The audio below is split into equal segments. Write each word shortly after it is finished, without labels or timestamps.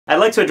I'd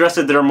like to address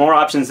that there are more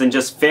options than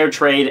just fair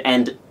trade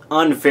and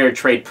unfair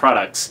trade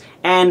products,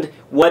 and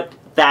what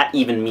that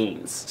even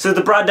means. So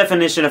the broad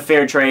definition of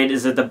fair trade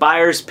is that the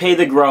buyers pay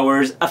the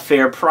growers a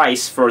fair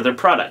price for their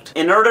product.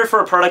 In order for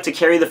a product to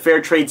carry the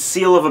fair trade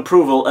seal of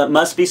approval, it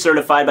must be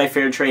certified by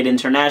Fair Trade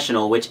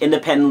International, which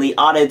independently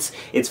audits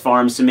its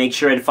farms to make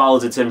sure it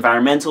follows its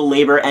environmental,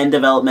 labor, and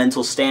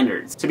developmental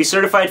standards. To be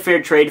certified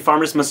fair trade,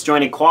 farmers must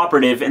join a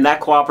cooperative, and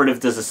that cooperative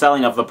does the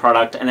selling of the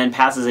product and then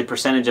passes a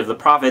percentage of the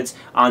profits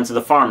on to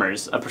the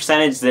farmers, a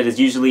percentage that is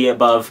usually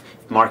above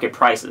market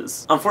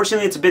prices.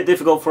 Unfortunately, it's a bit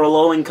difficult for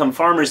low-income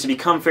farmers to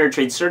become fair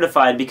trade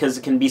certified because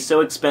it can be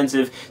so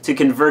expensive to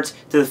convert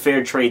to the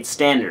fair trade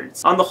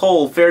standards. On the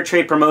whole, fair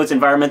trade promotes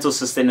environmental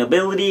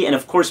sustainability and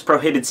of course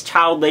prohibits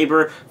child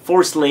labor,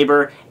 forced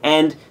labor,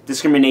 and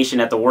discrimination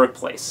at the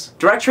workplace.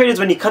 Direct trade is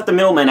when you cut the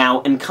middleman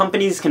out and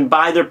companies can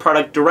buy their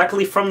product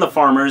directly from the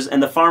farmers,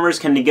 and the farmers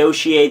can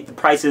negotiate the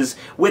prices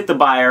with the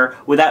buyer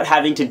without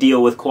having to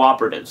deal with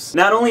cooperatives.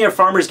 Not only are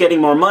farmers getting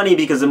more money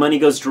because the money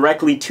goes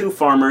directly to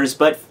farmers,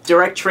 but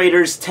direct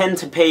traders tend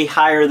to pay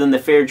higher than the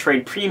fair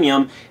trade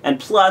premium, and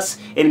plus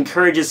it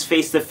encourages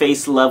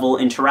face-to-face level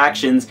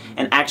interactions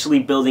and actually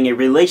building a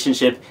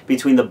relationship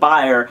between the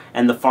buyer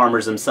and the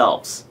farmers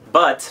themselves.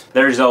 But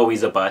there's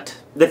always a but.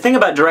 The thing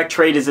about direct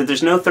trade is that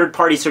there's no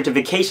third-party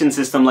certification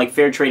system like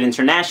Fair Trade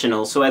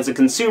International, so as a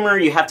consumer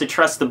you have to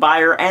trust the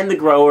buyer and the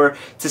grower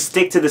to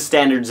stick to the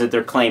standards that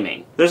they're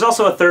claiming. There's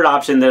also a third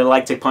option that I'd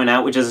like to point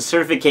out, which is a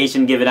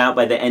certification given out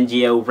by the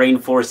NGO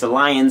Rainforest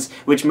Alliance,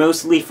 which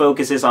mostly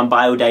focuses on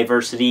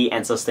biodiversity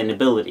and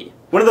sustainability.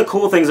 One of the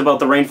cool things about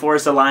the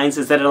Rainforest Alliance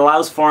is that it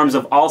allows farms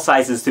of all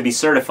sizes to be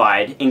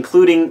certified,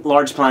 including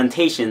large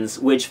plantations,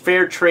 which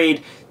Fair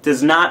Trade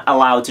does not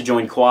allow to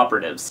join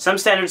cooperatives. Some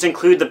standards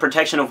include the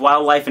protection of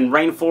wildlife in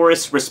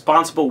rainforests,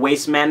 responsible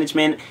waste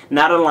management,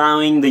 not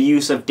allowing the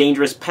use of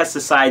dangerous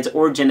pesticides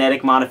or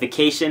genetic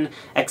modification,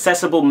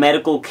 accessible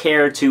medical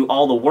care to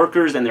all the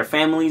workers and their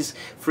families,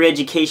 free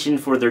education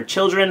for their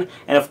children,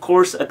 and of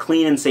course a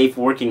clean and safe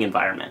working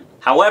environment.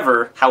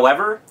 However,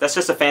 that's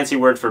just a fancy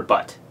word for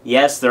but.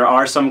 Yes, there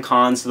are some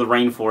cons to the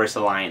Rainforest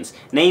Alliance,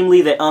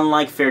 namely that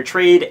unlike fair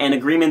trade and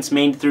agreements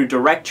made through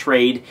direct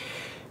trade,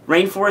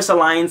 Rainforest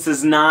Alliance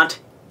does not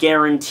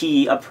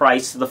guarantee a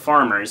price to the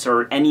farmers,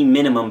 or any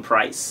minimum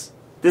price.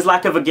 This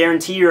lack of a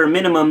guarantee or a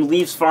minimum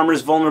leaves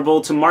farmers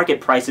vulnerable to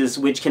market prices,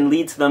 which can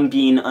lead to them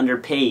being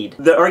underpaid.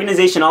 The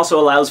organization also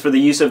allows for the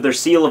use of their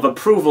seal of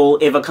approval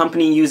if a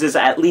company uses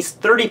at least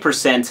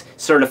 30%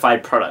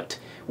 certified product,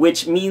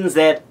 which means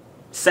that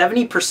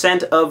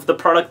 70% of the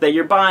product that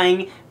you're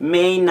buying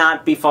may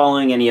not be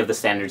following any of the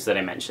standards that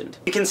I mentioned.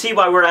 You can see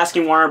why we're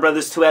asking Warner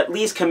Brothers to at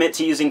least commit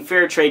to using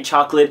fair trade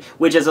chocolate,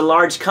 which as a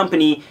large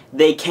company,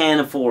 they can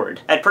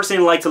afford. I'd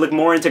personally like to look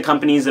more into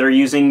companies that are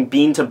using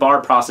bean-to-bar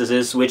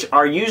processes, which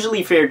are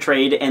usually fair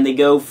trade, and they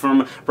go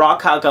from raw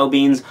cacao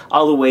beans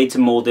all the way to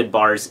molded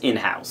bars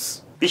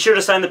in-house. Be sure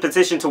to sign the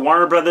petition to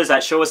Warner Brothers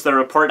at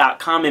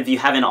showusthereport.com if you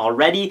haven't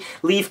already.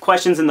 Leave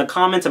questions in the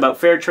comments about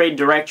fair trade,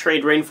 direct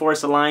trade,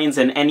 Rainforest Alliance,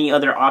 and any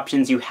other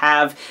options you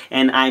have,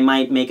 and I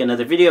might make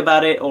another video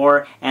about it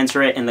or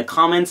answer it in the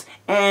comments.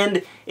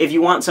 And if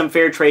you want some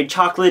fair trade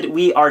chocolate,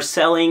 we are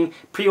selling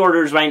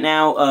pre-orders right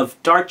now of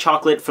dark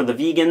chocolate for the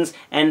vegans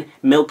and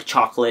milk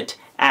chocolate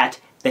at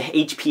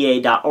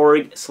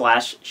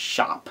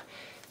thehpa.org/shop.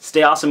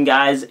 Stay awesome,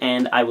 guys,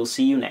 and I will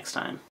see you next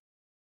time.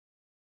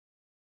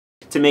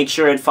 To make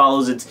sure it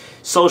follows its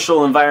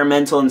social,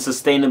 environmental, and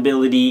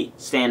sustainability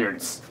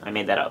standards. I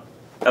made that up.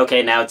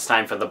 Okay, now it's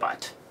time for the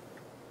but.